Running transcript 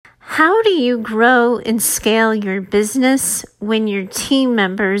How do you grow and scale your business when your team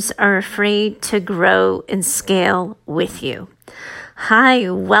members are afraid to grow and scale with you? Hi,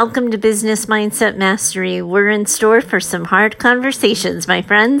 welcome to Business Mindset Mastery. We're in store for some hard conversations, my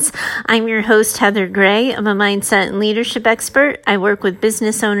friends. I'm your host, Heather Gray. I'm a mindset and leadership expert. I work with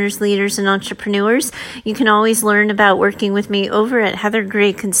business owners, leaders, and entrepreneurs. You can always learn about working with me over at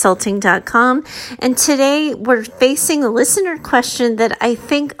heathergrayconsulting.com. And today we're facing a listener question that I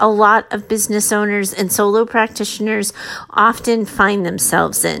think a lot of business owners and solo practitioners often find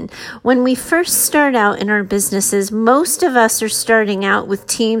themselves in. When we first start out in our businesses, most of us are starting out with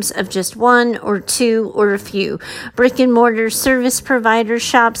teams of just one or two or a few. Brick and mortar service provider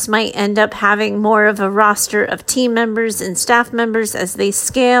shops might end up having more of a roster of team members and staff members as they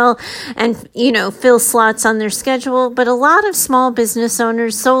scale and, fill slots on their schedule. But a lot of small business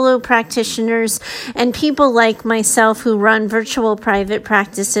owners, solo practitioners, and people like myself who run virtual private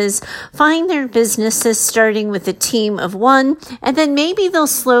practices find their businesses starting with a team of one, and then maybe they'll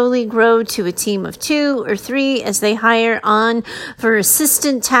slowly grow to a team of two or three as they hire on for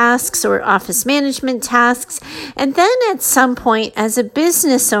assistant tasks or office management tasks. And then at some point as a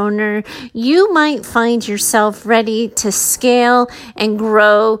business owner, you might find yourself ready to scale and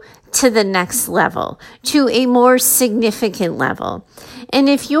grow to the next level, to a more significant level. And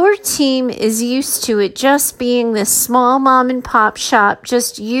if your team is used to it just being this small mom and pop shop,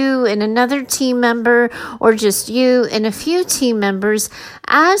 just you and another team member, or just you and a few team members,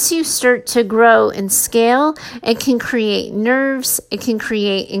 as you start to grow and scale, it can create nerves, it can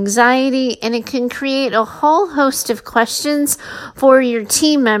create anxiety, and it can create a whole host of questions for your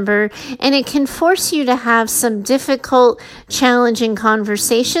team member, and it can force you to have some difficult, challenging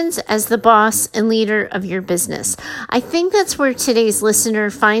conversations as the boss and leader of your business. I think that's where today's listener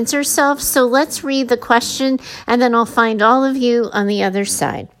finds herself, so let's read the question, and then I'll find all of you on the other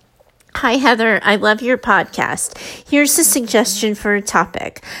side. Hi, Heather. I love your podcast. Here's a suggestion for a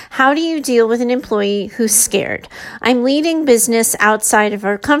topic. How do you deal with an employee who's scared? I'm leading business outside of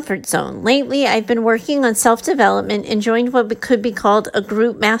our comfort zone. Lately, I've been working on self-development and joined what could be called a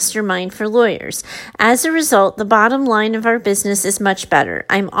group mastermind for lawyers. As a result, the bottom line of our business is much better.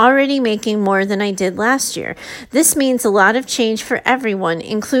 I'm already making more than I did last year. This means a lot of change for everyone,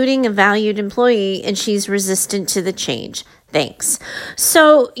 including a valued employee, and she's resistant to the change. Thanks.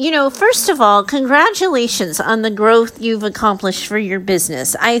 So, first of all, congratulations on the growth you've accomplished for your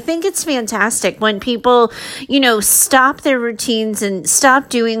business. I think it's fantastic when people, stop their routines and stop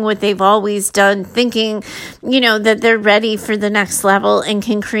doing what they've always done, thinking, that they're ready for the next level and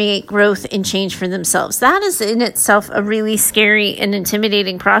can create growth and change for themselves. That is in itself a really scary and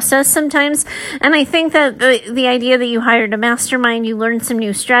intimidating process sometimes. And I think that the idea that you hired a mastermind, you learned some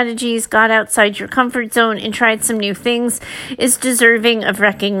new strategies, got outside your comfort zone and tried some new things is deserving of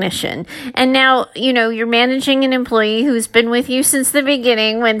recognition. And now, you're managing an employee who's been with you since the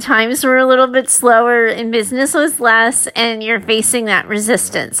beginning when times were a little bit slower and business was less, and you're facing that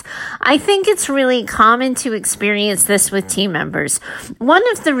resistance. I think it's really common to experience this with team members. One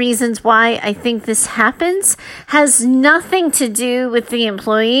of the reasons why I think this happens has nothing to do with the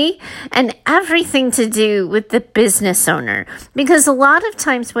employee and everything to do with the business owner. Because a lot of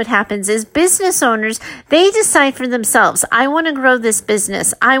times what happens is business owners, they decide for themselves, I want to grow this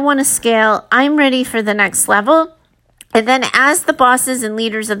business. I want to scale. I'm ready for the next level. And then as the bosses and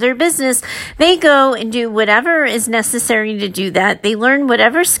leaders of their business, they go and do whatever is necessary to do that. They learn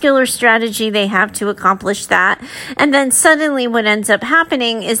whatever skill or strategy they have to accomplish that. And then suddenly what ends up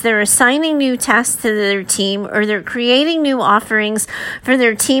happening is they're assigning new tasks to their team, or they're creating new offerings for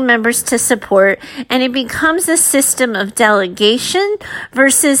their team members to support. And it becomes a system of delegation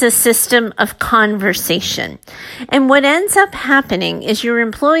versus a system of conversation. And what ends up happening is your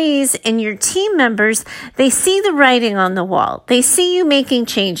employees and your team members, they see the writing on the wall. They see you making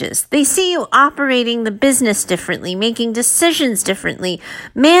changes. They see you operating the business differently, making decisions differently,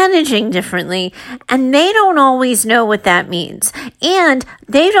 managing differently, and they don't always know what that means. And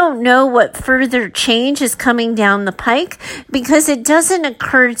they don't know what further change is coming down the pike because it doesn't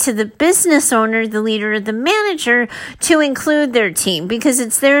occur to the business owner, the leader, or the manager to include their team because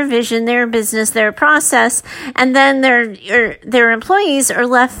it's their vision, their business, their process, and then their employees are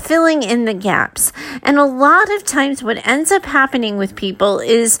left filling in the gaps. And a lot of times what what ends up happening with people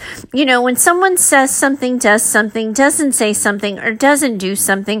is, when someone says something, does something, doesn't say something, or doesn't do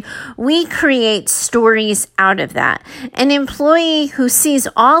something, we create stories out of that. An employee who sees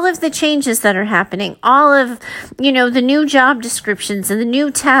all of the changes that are happening, all of, the new job descriptions and the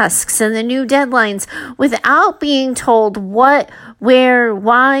new tasks and the new deadlines, without being told what, where,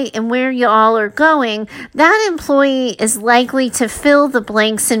 why, and where you all are going, that employee is likely to fill the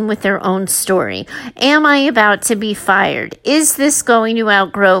blanks in with their own story. Am I about to be fired? Is this going to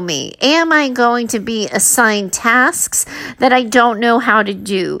outgrow me? Am I going to be assigned tasks that I don't know how to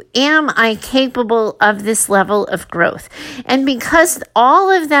do? Am I capable of this level of growth? And because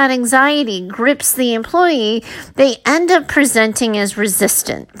all of that anxiety grips the employee, they end up presenting as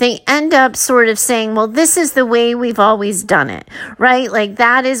resistant. They end up sort of saying, well, this is the way we've always done it. Right? Like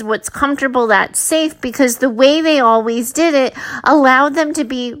that is what's comfortable, that's safe, because the way they always did it allowed them to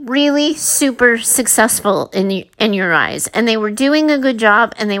be really super successful in your eyes. And they were doing a good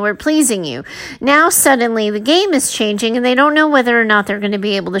job and they were pleasing you. Now suddenly the game is changing and they don't know whether or not they're going to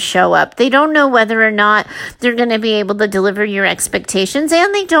be able to show up. They don't know whether or not they're going to be able to deliver your expectations,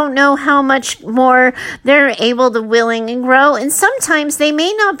 and they don't know how much more they're able to willing and grow. And sometimes they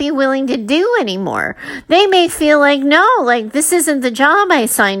may not be willing to do anymore. They may feel like, no, like this isn't the job I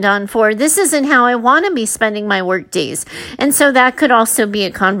signed on for. This isn't how I want to be spending my work days. And so that could also be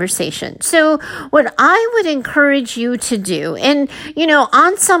a conversation. So what I would encourage you to do, and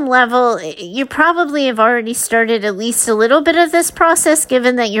on some level, you probably have already started at least a little bit of this process,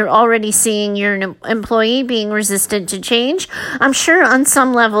 given that you're already seeing your employee being resistant to change. I'm sure on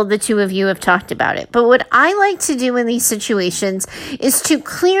some level the two of you have talked about it. But what I like to do in these situations is to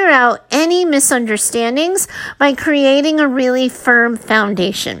clear out any misunderstandings by creating a really firm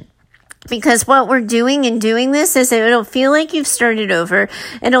foundation. Because what we're doing in doing this is it'll feel like you've started over.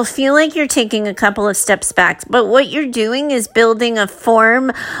 It'll feel like you're taking a couple of steps back. But what you're doing is building a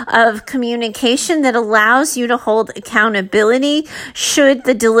form of communication that allows you to hold accountability should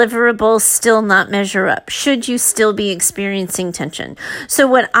the deliverables still not measure up, should you still be experiencing tension. So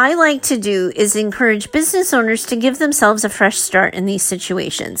what I like to do is encourage business owners to give themselves a fresh start in these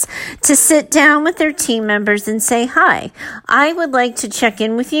situations, to sit down with their team members and say, hi, I would like to check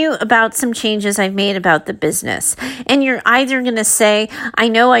in with you about some changes I've made about the business. And you're either going to say, I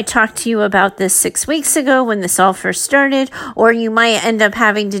know I talked to you about this 6 weeks ago when this all first started, or you might end up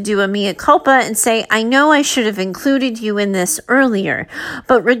having to do a mea culpa and say, I know I should have included you in this earlier.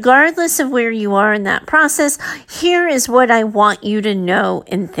 But regardless of where you are in that process, here is what I want you to know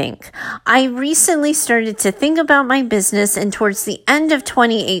and think. I recently started to think about my business, and towards the end of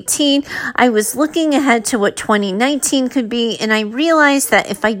 2018, I was looking ahead to what 2019 could be, and I realized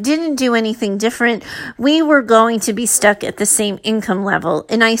that if I didn't do anything different, we were going to be stuck at the same income level.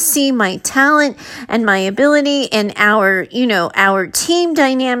 And I see my talent and my ability and our team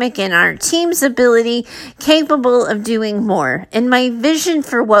dynamic and our team's ability capable of doing more. And my vision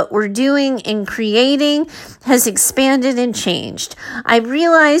for what we're doing and creating has expanded and changed. I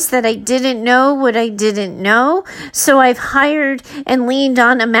realized that I didn't know what I didn't know, so I've hired and leaned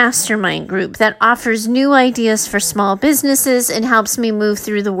on a mastermind group that offers new ideas for small businesses and helps me move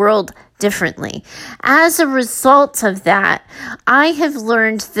through the world differently. As a result of that, I have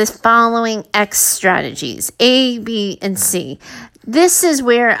learned the following X strategies, A, B, and C. This is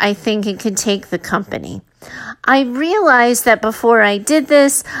where I think it could take the company. I realized that before I did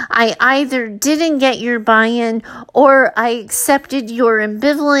this, I either didn't get your buy-in or I accepted your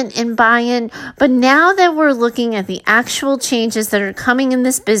ambivalent in buy-in. But now that we're looking at the actual changes that are coming in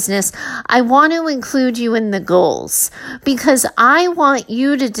this business, I want to include you in the goals because I want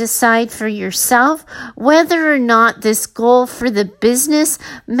you to decide for yourself whether or not this goal for the business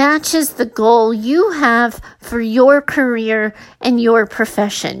matches the goal you have for your career and your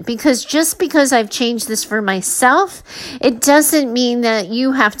profession. Because just because I've changed this for myself, it doesn't mean that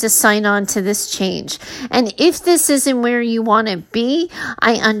you have to sign on to this change. And if this isn't where you want to be,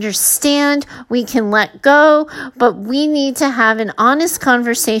 I understand, we can let go, but we need to have an honest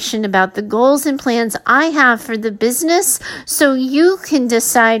conversation about the goals and plans I have for the business so you can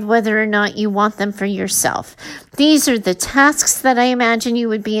decide whether or not you want them for yourself. These are the tasks that I imagine you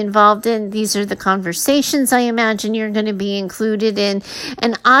would be involved in. These are the conversations I imagine you're going to be included in.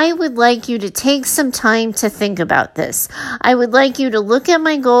 And I would like you to take some time to think about this. I would like you to look at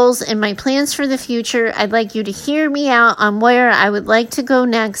my goals and my plans for the future. I'd like you to hear me out on where I would like to go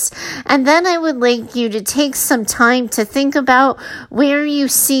next. And then I would like you to take some time to think about where you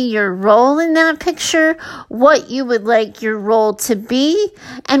see your role in that picture, what you would like your role to be,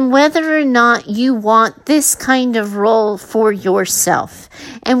 and whether or not you want this kind of role for yourself.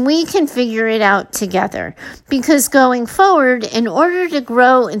 And we can figure it out together, because going forward, in order to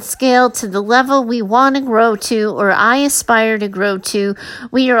grow and scale to the level we want to grow to, or I aspire to grow to,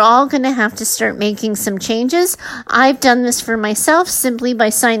 we are all going to have to start making some changes. I've done this for myself simply by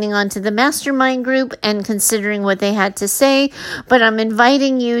signing on to the mastermind group and considering what they had to say, but I'm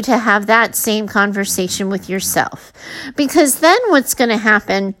inviting you to have that same conversation with yourself, because then what's going to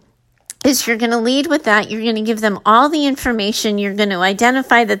happen is you're going to lead with that. You're going to give them all the information. You're going to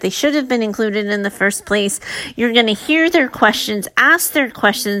identify that they should have been included in the first place. You're going to hear their questions, ask their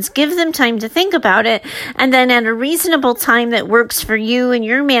questions, give them time to think about it. And then at a reasonable time that works for you and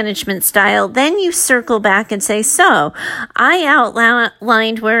your management style, then you circle back and say, so I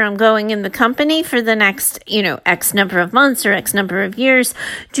outlined where I'm going in the company for the next, X number of months or X number of years.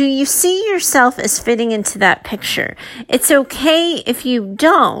 Do you see yourself as fitting into that picture? It's okay if you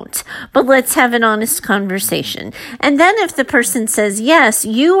don't, but let's have an honest conversation. And then if the person says yes,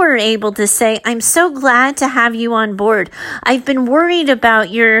 you are able to say, I'm so glad to have you on board. I've been worried about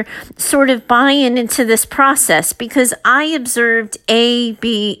your sort of buy-in into this process because I observed A,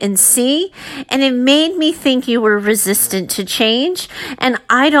 B, and C, and it made me think you were resistant to change. And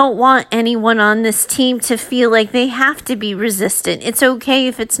I don't want anyone on this team to feel like they have to be resistant. It's okay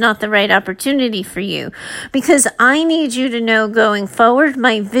if it's not the right opportunity for you, because I need you to know going forward,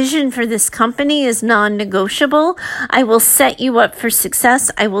 my vision for this company is non-negotiable. I will set you up for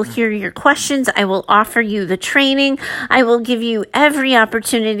success. I will hear your questions. I will offer you the training. I will give you every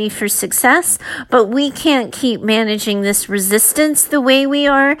opportunity for success, but we can't keep managing this resistance the way we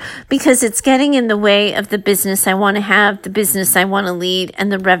are, because it's getting in the way of the business I want to have, the business I want to lead,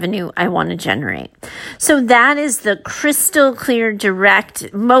 and the revenue I want to generate. So that is the crystal clear,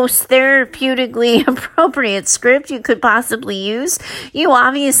 direct, most therapeutically appropriate script you could possibly use. You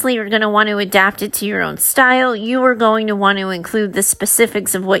obviously are going to want to adapt it to your own style. You are going to want to include the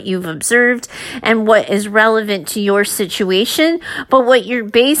specifics of what you've observed and what is relevant to your situation. But what you're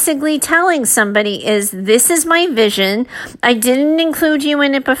basically telling somebody is, this is my vision. I didn't include you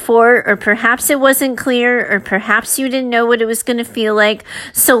in it before, or perhaps it wasn't clear, or perhaps you didn't know what it was going to feel like.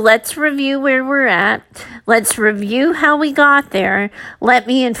 So let's review where we're at. Let's review how we got there. Let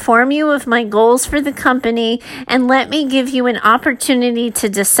me inform you of my goals for the company, and let me give you an opportunity to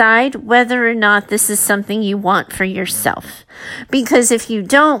decide whether or not this is something you want for yourself. Because if you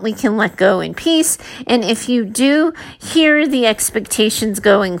don't, we can let go in peace. And if you do, here are the expectations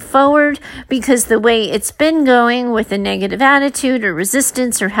going forward, because the way it's been going with a negative attitude or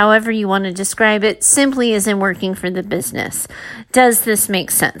resistance, or however you want to describe it, simply isn't working for the business. Does this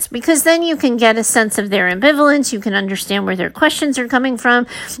make sense? Because then you can get a sense of their ambivalence. You can understand where their questions are coming from.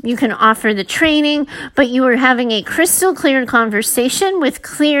 You can offer the training, but you are having a crystal clear conversation with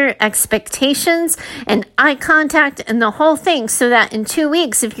clear expectations and eye contact and the whole thing, so that in 2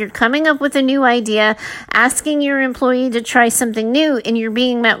 weeks, if you're coming up with a new idea, asking your employee to try something new, and you're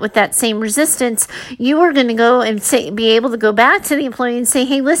being met with that same resistance, you are going to go and be able to go back to the employee and say,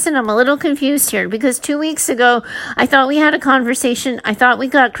 hey, listen, I'm a little confused here, because 2 weeks ago, I thought we had a conversation. I thought we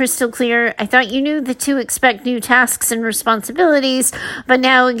got crystal clear. I thought you knew to expect new tasks and responsibilities, but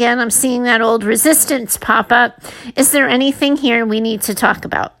now again, I'm seeing that old resistance pop up. Is there anything here we need to talk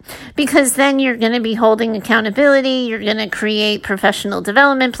about? Because then you're going to be holding accountability. You're going to create professional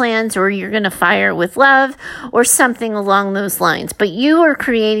development plans, or you're going to fire with love, or something along those lines. But you are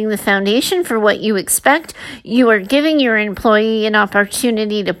creating the foundation for what you expect. You are giving your employee an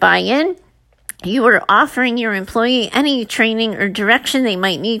opportunity to buy in. You are offering your employee any training or direction they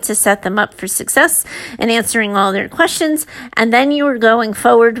might need to set them up for success and answering all their questions. And then you are going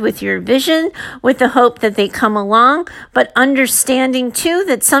forward with your vision with the hope that they come along, but understanding too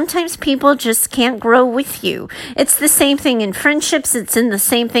that sometimes people just can't grow with you. It's the same thing in friendships. It's in the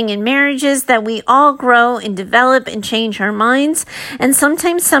same thing in marriages, that we all grow and develop and change our minds. And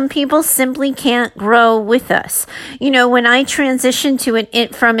sometimes some people simply can't grow with us. When I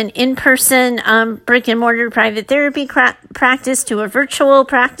transitioned from an in-person brick and mortar private therapy practice to a virtual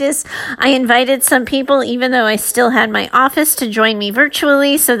practice. I invited some people, even though I still had my office, to join me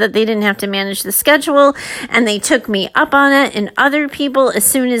virtually so that they didn't have to manage the schedule, and they took me up on it. And other people, as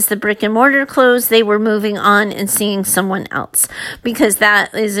soon as the brick and mortar closed, they were moving on and seeing someone else, because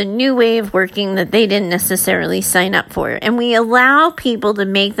that is a new way of working that they didn't necessarily sign up for. And we allow people to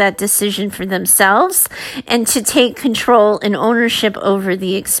make that decision for themselves and to take control and ownership over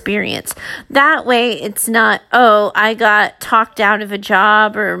the experience. That way, it's not, oh, I got talked out of a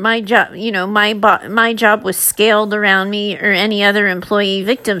job, or my job, my job was scaled around me, or any other employee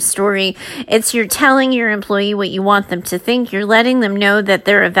victim story. It's you're telling your employee what you want them to think. You're letting them know that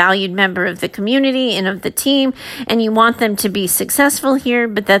they're a valued member of the community and of the team, and you want them to be successful here,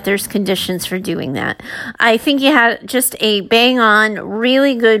 but that there's conditions for doing that. I think you had just a bang on,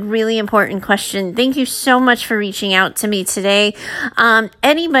 really good, really important question. Thank you so much for reaching out to me today.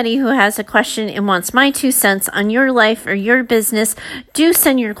 Anybody who has a question and wants my 2 cents on your life or your business, do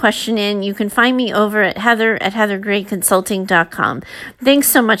send your question in. You can find me over at heather@heathergrayconsulting.com. Thanks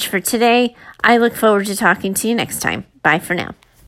so much for today. I look forward to talking to you next time. Bye for now.